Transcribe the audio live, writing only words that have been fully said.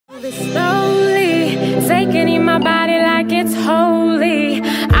Slowly taking in my body like it's holy.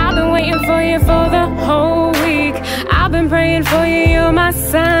 I've been waiting for you for the whole week. I've been praying for you, you're my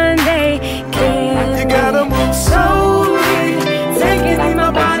Sunday. You gotta move slowly, taking in my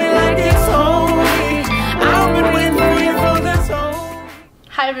body like it's holy. I've been waiting for you for this whole.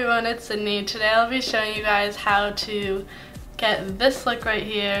 Hi everyone, it's Sydney. Today I'll be showing you guys how to get this look right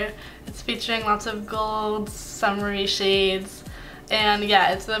here. It's featuring lots of gold, summery shades. And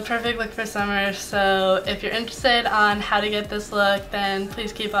yeah, it's the perfect look for summer, so if you're interested on how to get this look, then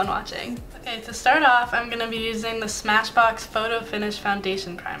please keep on watching. Okay, to start off, I'm going to be using the Smashbox Photo Finish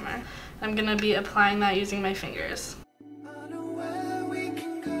Foundation Primer. I'm going to be applying that using my fingers.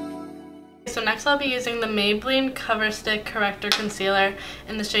 So next I'll be using the Maybelline Cover Stick Corrector Concealer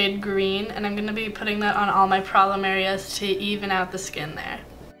in the shade Green, and I'm going to be putting that on all my problem areas to even out the skin there.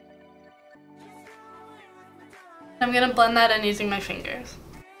 I'm going to blend that in using my fingers.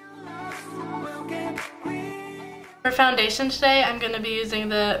 For foundation today, I'm going to be using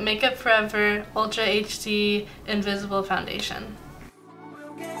the Makeup Forever Ultra HD Invisible Foundation.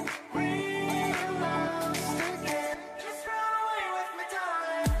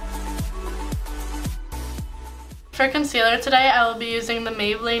 For concealer today, I will be using the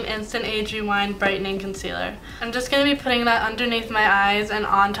Maybelline Instant Age Rewind Brightening Concealer. I'm just going to be putting that underneath my eyes and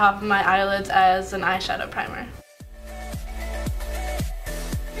on top of my eyelids as an eyeshadow primer.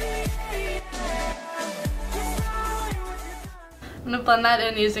 I'm going to blend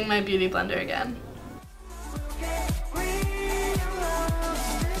that in using my beauty blender again.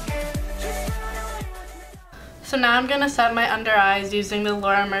 So now I'm going to set my under eyes using the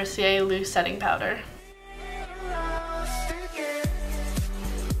Laura Mercier Loose Setting Powder.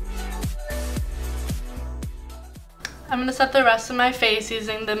 I'm going to set the rest of my face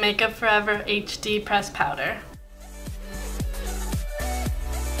using the Makeup Forever HD Press Powder.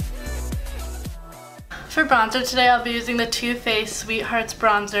 For bronzer today, I'll be using the Too Faced Sweethearts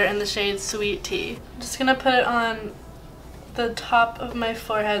Bronzer in the shade Sweet Tea. I'm just going to put it on the top of my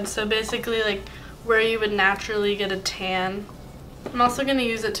forehead, so basically like where you would naturally get a tan. I'm also going to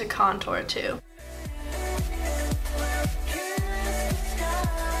use it to contour too.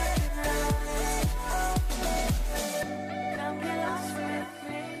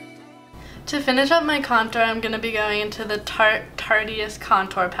 To finish up my contour, I'm going to be going into the Tarte Tardiest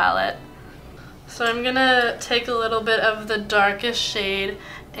Contour Palette. So I'm going to take a little bit of the darkest shade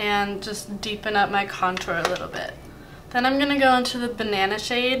and just deepen up my contour a little bit. Then I'm going to go into the Banana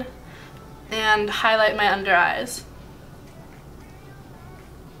shade and highlight my under eyes.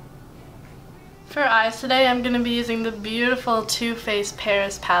 For eyes today, I'm going to be using the beautiful Too Faced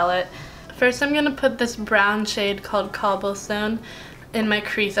Paris palette. First, I'm going to put this brown shade called Cobblestone in my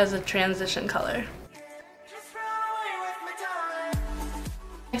crease as a transition color.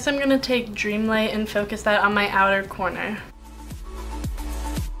 Next, I'm going to take Dreamlight and focus that on my outer corner.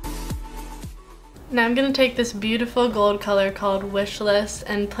 Now I'm going to take this beautiful gold color called Wishlist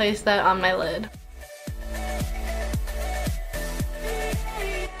and place that on my lid.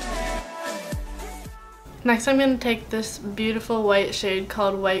 Next, I'm going to take this beautiful white shade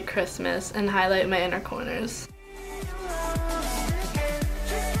called White Christmas and highlight my inner corners.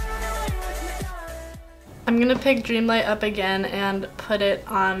 I'm going to pick Dreamlight up again and put it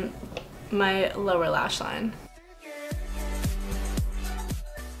on my lower lash line.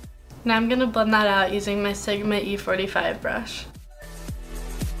 Now I'm going to blend that out using my Sigma E45 brush.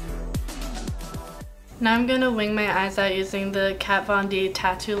 Now I'm going to wing my eyes out using the Kat Von D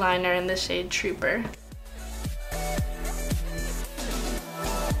Tattoo Liner in the shade Trooper.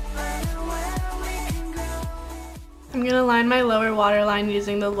 I'm going to line my lower waterline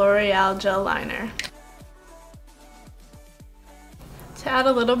using the L'Oreal Gel Liner. To add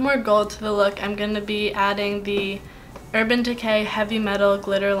a little more gold to the look, I'm going to be adding the Urban Decay Heavy Metal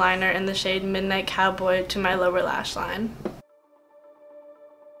Glitter Liner in the shade Midnight Cowboy to my lower lash line.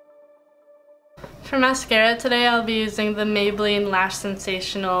 For mascara today, I'll be using the Maybelline Lash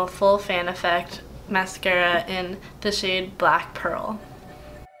Sensational Full Fan Effect Mascara in the shade Black Pearl.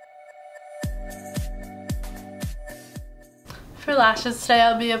 For lashes today,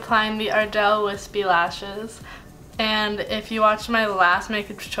 I'll be applying the Ardell Wispy Lashes. And if you watched my last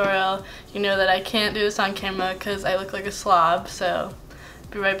makeup tutorial, you know that I can't do this on camera because I look like a slob, so I'll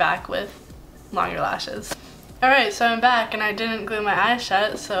be right back with longer lashes. Alright, so I'm back and I didn't glue my eyes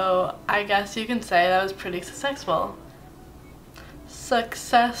shut, so I guess you can say that was pretty successful.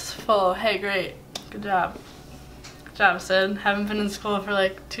 Successful. Hey, great. Good job. Good job, Sid. Haven't been in school for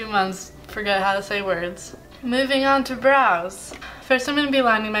like 2 months. Forget how to say words. Moving on to brows. First, I'm going to be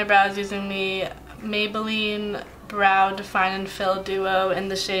lining my brows using the Maybelline Brow Define and Fill Duo in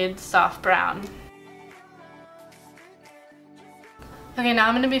the shade Soft Brown. Okay, now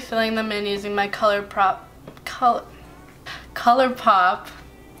I'm going to be filling them in using my ColourPop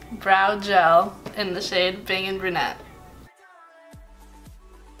Brow Gel in the shade Bang and Brunette.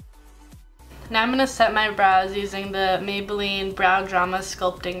 Now I'm going to set my brows using the Maybelline Brow Drama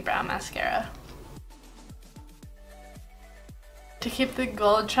Sculpting Brow Mascara. To keep the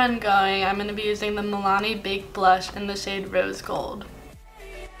gold trend going, I'm going to be using the Milani Baked Blush in the shade Rose Gold.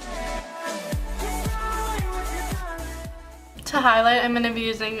 To highlight, I'm going to be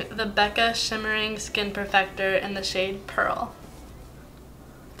using the Becca Shimmering Skin Perfector in the shade Pearl.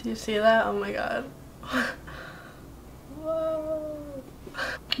 Do you see that? Oh my god. Whoa.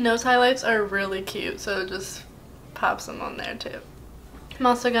 Nose highlights are really cute, so just pop some on there too. I'm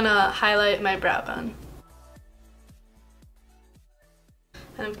also going to highlight my brow bone.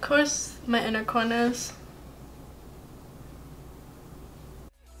 And of course, my inner corners.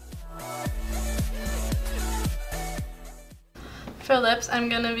 For lips, I'm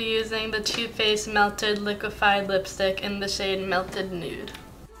going to be using the Too Faced Melted Liquefied Lipstick in the shade Melted Nude.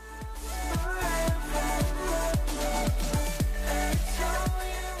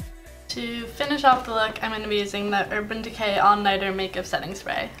 To finish off the look, I'm going to be using the Urban Decay All Nighter Makeup Setting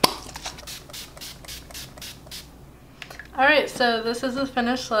Spray. Alright, so this is the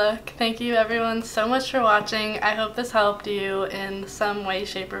finished look. Thank you everyone so much for watching. I hope this helped you in some way,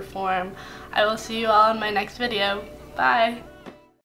 shape, or form. I will see you all in my next video. Bye!